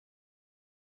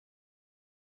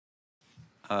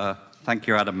Thank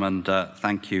you, Adam, and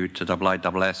thank you to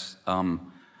IISS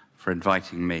for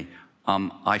inviting me.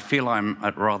 I feel I'm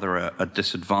at rather a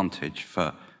disadvantage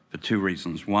for two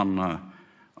reasons. One,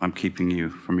 I'm keeping you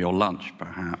from your lunch,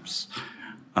 perhaps.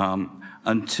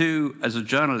 And two, as a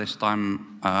journalist,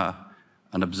 I'm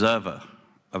an observer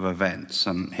of events,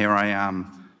 and here I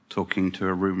am talking to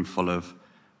a room full of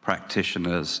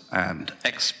practitioners and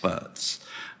experts,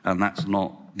 and that's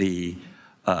not the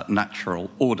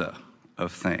natural order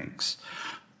of things.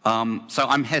 So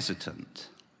I'm hesitant.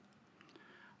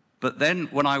 But then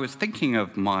when I was thinking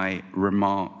of my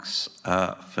remarks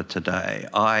for today,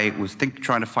 I was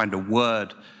trying to find a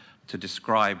word to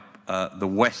describe the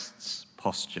West's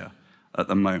posture at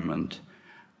the moment.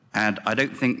 And I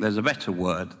don't think there's a better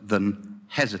word than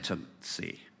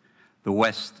hesitancy. The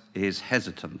West is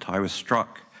hesitant. I was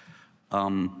struck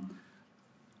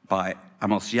by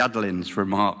Amos Yadlin's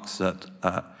remarks at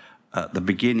the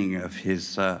beginning of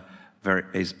his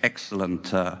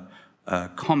excellent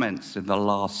comments in the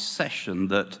last session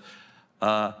that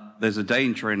there's a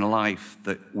danger in life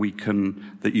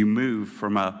that you move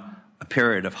from a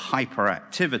period of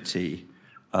hyperactivity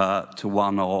to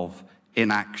one of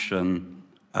inaction,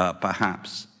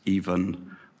 perhaps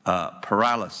even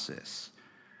paralysis.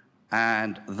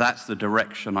 And that's the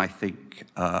direction I think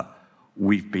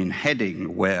we've been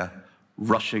heading. We're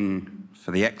rushing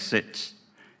for the exit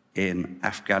in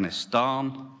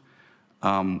Afghanistan.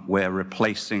 We're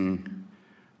replacing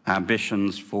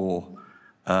ambitions for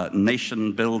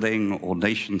nation building or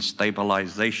nation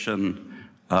stabilization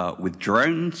with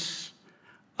drones.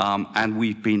 And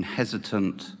we've been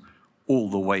hesitant all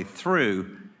the way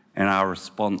through in our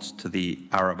response to the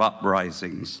Arab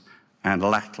uprisings and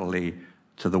latterly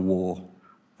to the war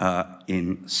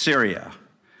in Syria.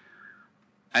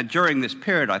 And during this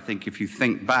period, I think if you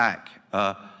think back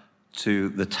to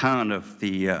the turn of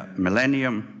the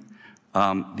millennium,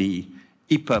 the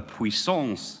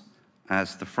hyperpuissance,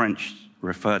 as the French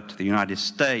referred to the United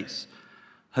States,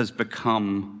 has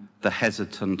become the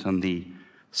hesitant and the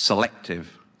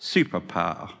selective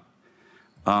superpower.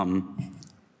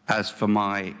 As for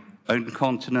my own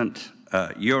continent,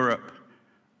 Europe,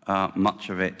 much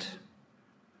of it,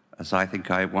 as I think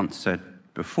I once said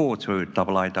before to a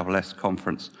IISS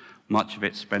conference, much of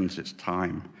it spends its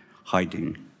time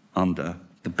hiding under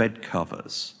the bed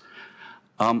covers.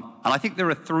 And I think there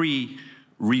are three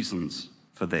reasons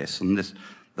for this, and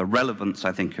the relevance,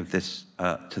 I think, of this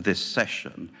to this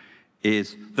session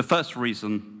is the first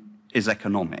reason is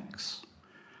economics.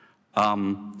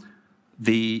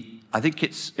 I think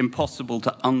it's impossible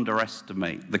to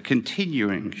underestimate the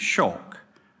continuing shock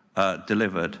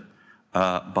delivered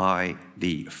by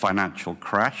the financial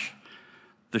crash,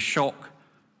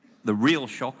 the real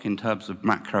shock in terms of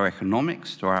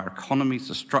macroeconomics to our economies,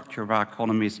 the structure of our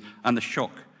economies, and the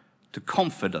shock to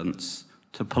confidence,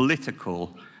 to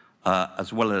political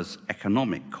as well as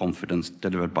economic confidence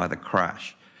delivered by the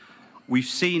crash. We've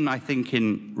seen, I think,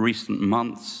 in recent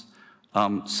months,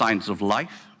 signs of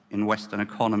life in Western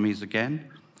economies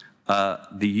again.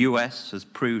 The US has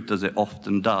proved, as it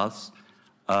often does,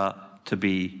 to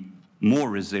be more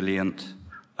resilient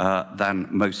than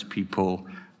most people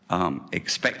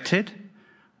expected.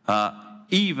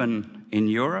 Even in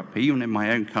Europe, even in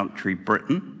my own country,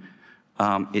 Britain,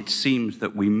 it seems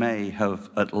that we may have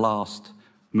at last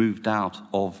moved out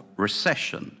of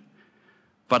recession.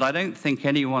 But I don't think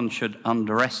anyone should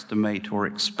underestimate or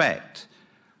expect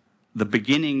the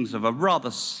beginnings of a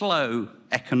rather slow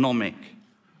economic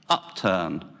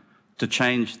upturn to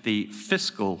change the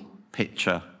fiscal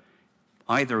picture,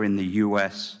 either in the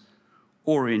US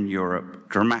or in Europe,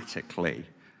 dramatically.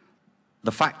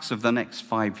 The facts of the next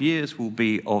 5 years will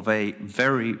be of a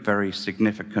very, very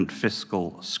significant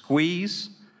fiscal squeeze,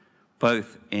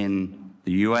 both in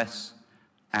the US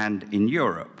and in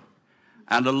Europe.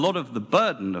 And a lot of the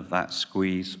burden of that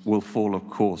squeeze will fall, of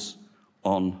course,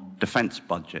 on defense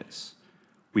budgets.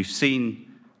 We've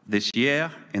seen this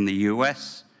year in the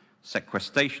US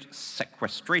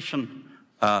sequestration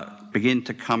begin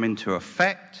to come into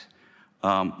effect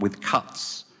with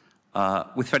cuts,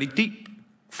 with very deep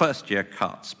first-year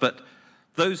cuts. But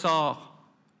those are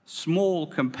small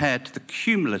compared to the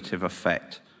cumulative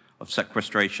effect of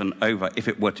sequestration over, if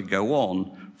it were to go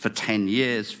on for 10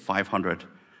 years, $500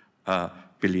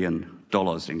 billion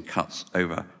in cuts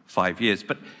over 5 years.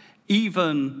 But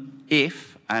even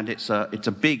if, and it's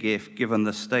a big if, given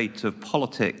the state of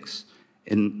politics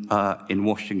in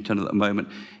Washington at the moment,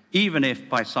 even if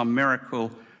by some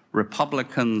miracle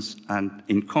Republicans and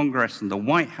in Congress and the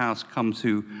White House come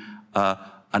to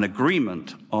an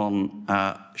agreement on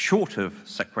short of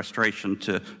sequestration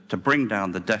to bring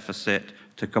down the deficit,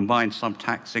 to combine some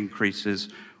tax increases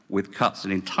with cuts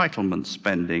in entitlement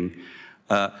spending,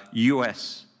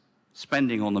 US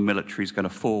spending on the military is going to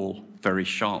fall very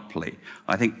sharply.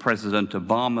 I think President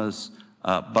Obama's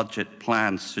budget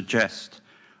plans suggest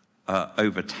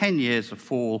over 10 years a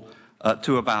fall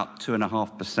to about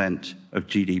 2.5% of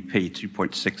GDP,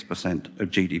 2.6% of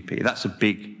GDP. That's a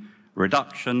big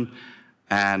reduction.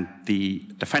 And the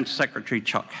Defense Secretary,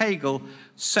 Chuck Hagel,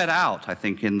 set out, I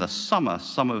think, in the summer,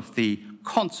 some of the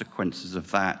consequences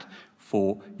of that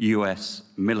for US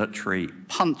military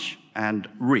punch and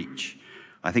reach.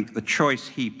 I think the choice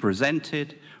he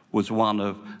presented was one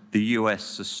of the US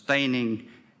sustaining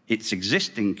its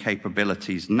existing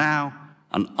capabilities now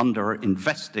and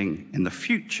under-investing in the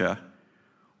future,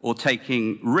 or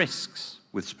taking risks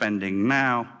with spending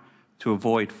now to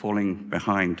avoid falling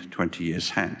behind 20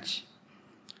 years hence.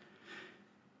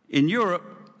 In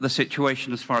Europe, the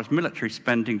situation as far as military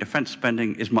spending, defense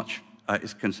spending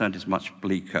is concerned is much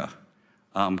bleaker.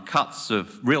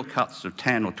 Real cuts of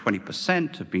 10 or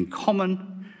 20% have been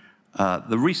common.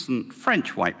 The recent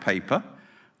French white paper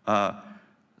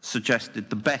suggested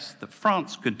the best that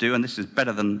France could do, and this is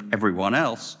better than everyone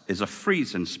else, is a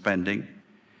freeze in spending.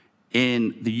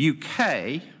 In the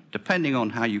UK, depending on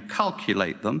how you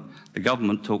calculate them, the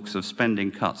government talks of spending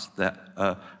cuts that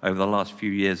over the last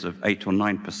few years of 8 or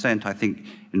 9%. I think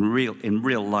in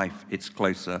real life, it's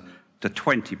closer to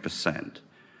 20%.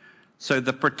 So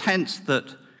the pretense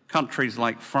that countries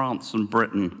like France and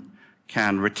Britain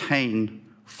can retain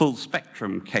full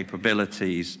spectrum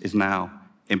capabilities is now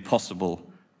impossible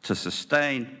to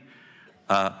sustain.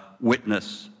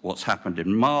 Witness what's happened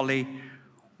in Mali,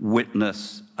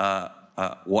 witness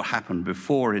what happened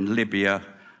before in Libya,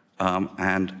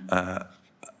 and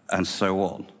so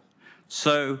on.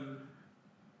 So,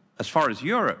 as far as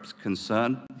Europe's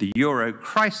concerned, the euro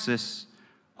crisis,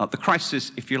 the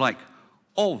crisis, if you like,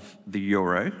 of the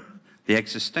euro, the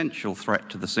existential threat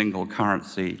to the single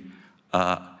currency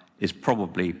is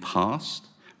probably past,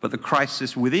 but the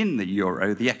crisis within the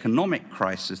euro, the economic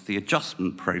crisis, the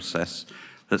adjustment process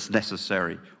that's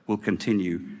necessary will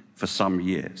continue for some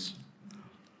years.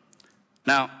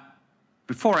 Now,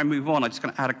 before I move on, I'm just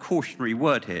going to add a cautionary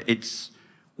word here. It's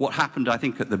what happened, I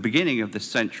think, at the beginning of this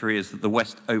century is that the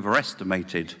West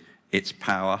overestimated its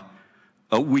power.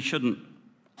 We shouldn't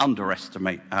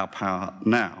underestimate our power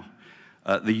now.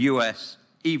 The US,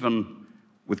 even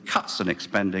with cuts in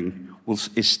spending, will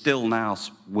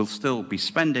still be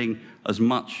spending as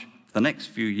much for the next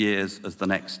few years as the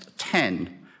next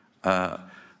 10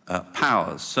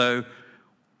 powers. So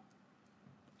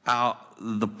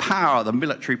the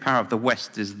military power of the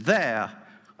West is there.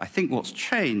 I think what's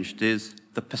changed is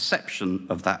the perception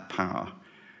of that power,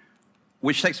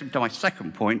 which takes me to my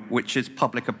second point, which is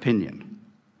public opinion.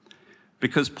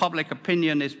 Because public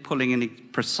opinion is pulling in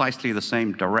precisely the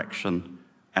same direction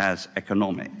as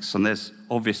economics. And there's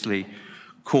obviously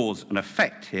cause and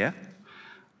effect here.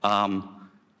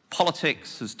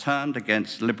 Politics has turned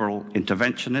against liberal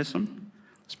interventionism.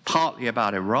 It's partly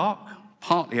about Iraq,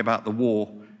 partly about the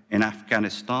war in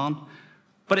Afghanistan,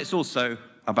 but it's also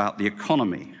about the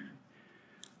economy.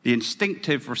 The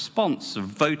instinctive response of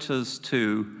voters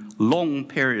to long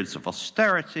periods of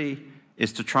austerity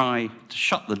is to try to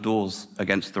shut the doors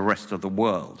against the rest of the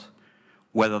world,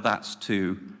 whether that's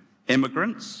to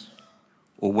immigrants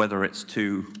or whether it's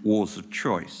to wars of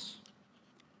choice.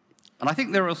 And I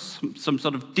think there are some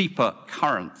sort of deeper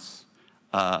currents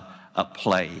at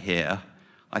play here.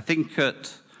 I think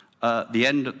at the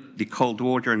end of the Cold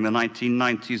War during the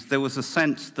 1990s, there was a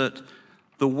sense that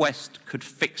the West could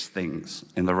fix things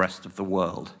in the rest of the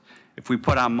world. If we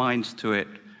put our minds to it,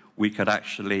 we could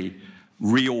actually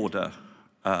reorder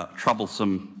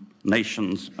troublesome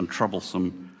nations and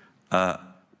troublesome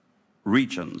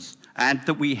regions. And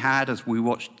that we had, as we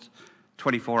watched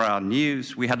 24-hour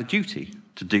news, we had a duty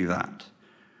to do that.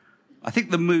 I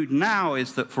think the mood now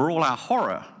is that for all our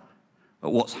horror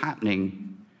at what's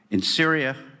happening in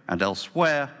Syria and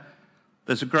elsewhere,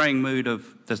 there's a growing mood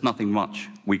of there's nothing much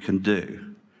we can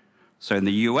do. So in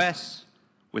the US,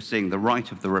 we're seeing the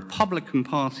right of the Republican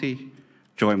Party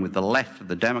join with the left of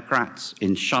the Democrats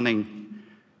in shunning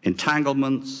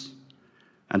entanglements.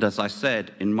 And as I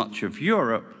said, in much of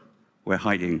Europe, we're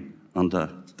hiding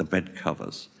under the bed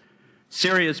covers.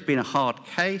 Syria's been a hard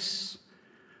case,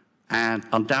 and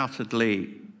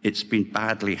undoubtedly it's been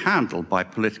badly handled by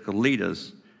political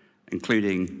leaders,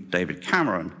 including David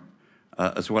Cameron,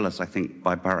 as well as, I think,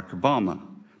 by Barack Obama.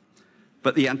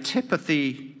 But the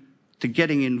antipathy to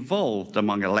getting involved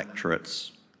among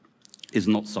electorates is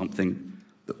not something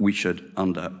that we should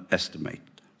underestimate.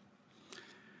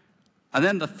 And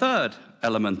then the third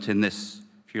element in this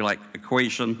if you like,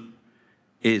 equation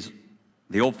is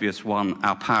the obvious one.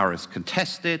 Our power is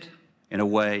contested in a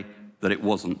way that it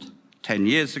wasn't 10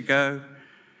 years ago.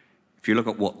 If you look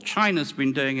at what China's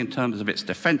been doing in terms of its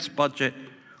defense budget,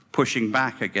 pushing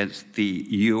back against the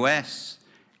US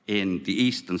in the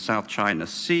East and South China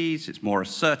Seas, its more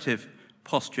assertive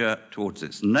posture towards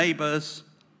its neighbors.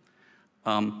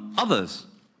 Others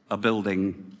are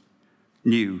building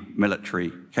new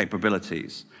military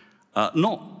capabilities,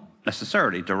 not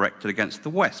necessarily directed against the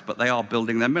West, but they are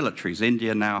building their militaries.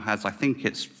 India now has, I think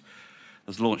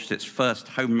has launched its first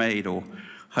homemade or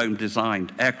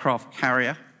home-designed aircraft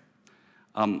carrier.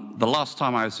 The last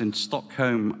time I was in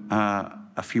Stockholm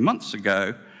a few months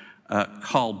ago,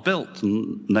 Carl Bildt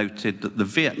noted that the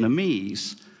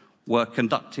Vietnamese were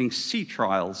conducting sea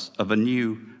trials of a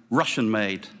new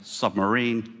Russian-made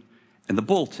submarine in the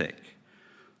Baltic.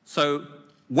 So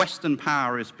Western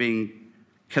power is being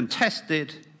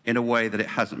contested in a way that it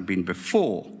hasn't been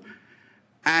before.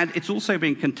 And it's also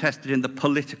being contested in the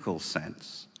political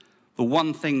sense. The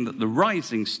one thing that the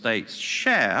rising states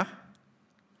share,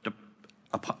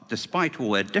 despite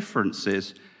all their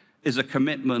differences, is a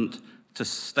commitment to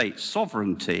state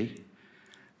sovereignty,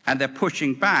 and they're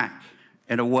pushing back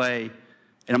in a way,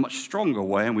 in a much stronger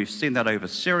way, and we've seen that over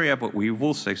Syria, but we've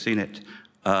also seen it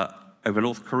over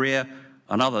North Korea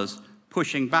and others,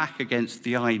 pushing back against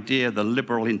the idea, the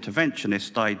liberal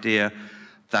interventionist idea,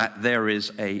 that there is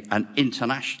an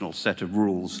international set of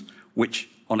rules which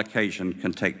on occasion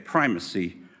can take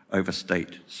primacy over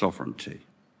state sovereignty.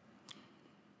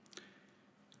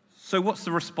 So what's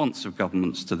the response of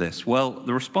governments to this? Well,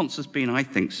 the response has been, I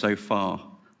think, so far,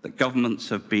 that governments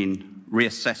have been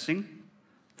reassessing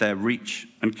their reach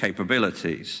and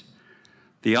capabilities.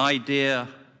 The idea,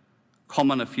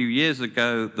 common a few years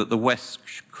ago, that the West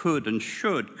could and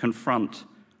should confront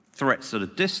threats at a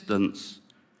distance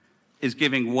is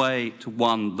giving way to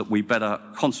one that we better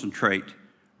concentrate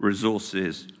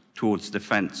resources towards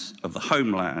defense of the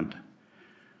homeland.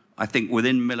 I think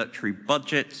within military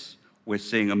budgets, we're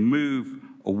seeing a move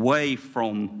away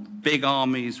from big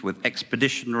armies with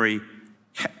expeditionary,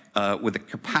 with the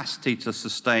capacity to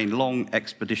sustain long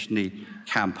expeditionary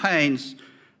campaigns,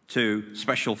 to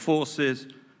special forces,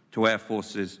 to air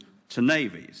forces, to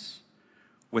navies.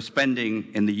 We're spending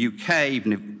in the UK,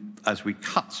 even if, as we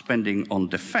cut spending on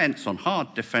defense, on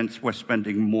hard defense, we're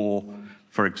spending more,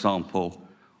 for example,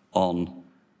 on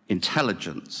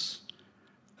intelligence.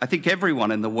 I think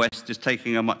everyone in the West is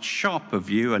taking a much sharper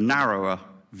view, a narrower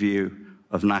view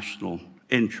of national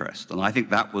interest. And I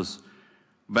think that was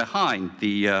behind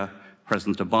the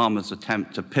President Obama's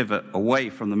attempt to pivot away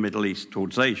from the Middle East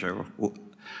towards Asia,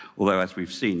 although, as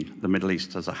we've seen, the Middle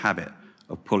East has a habit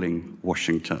of pulling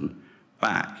Washington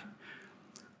back.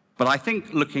 But I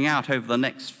think looking out over the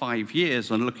next 5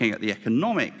 years and looking at the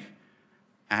economic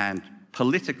and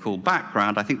political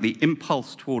background, I think the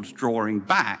impulse towards drawing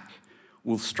back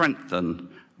will strengthen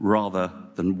rather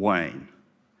than wane.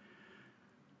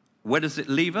 Where does it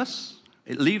leave us?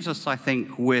 It leaves us, I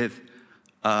think, with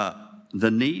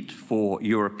the need for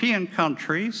European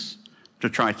countries to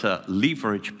try to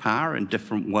leverage power in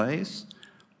different ways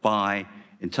by,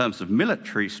 in terms of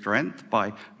military strength,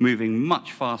 by moving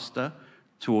much faster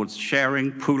towards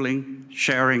sharing, pooling,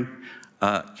 sharing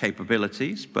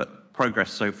capabilities, but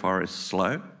progress so far is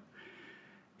slow.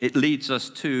 It leads us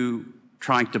to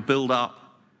trying to build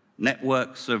up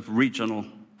networks of regional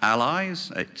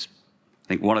allies. It's, I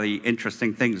think, one of the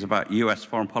interesting things about US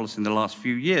foreign policy in the last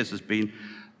few years has been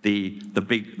the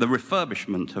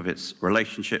refurbishment of its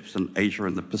relationships in Asia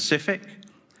and the Pacific.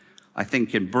 I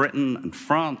think in Britain and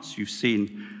France, you've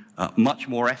seen much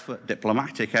more effort,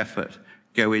 diplomatic effort,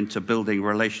 go into building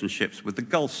relationships with the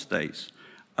Gulf states,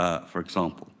 for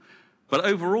example. But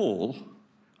overall,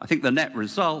 I think the net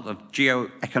result of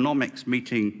geo-economics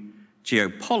meeting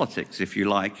geopolitics, if you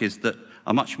like, is that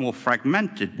a much more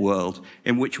fragmented world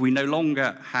in which we no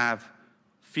longer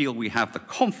feel we have the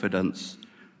confidence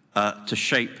to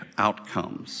shape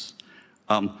outcomes.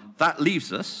 That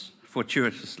leaves us,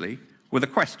 fortuitously, with a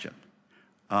question,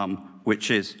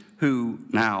 which is who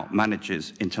now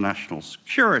manages international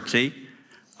security?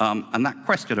 And that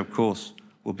question, of course,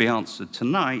 will be answered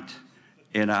tonight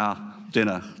in our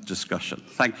dinner discussion.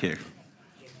 Thank you.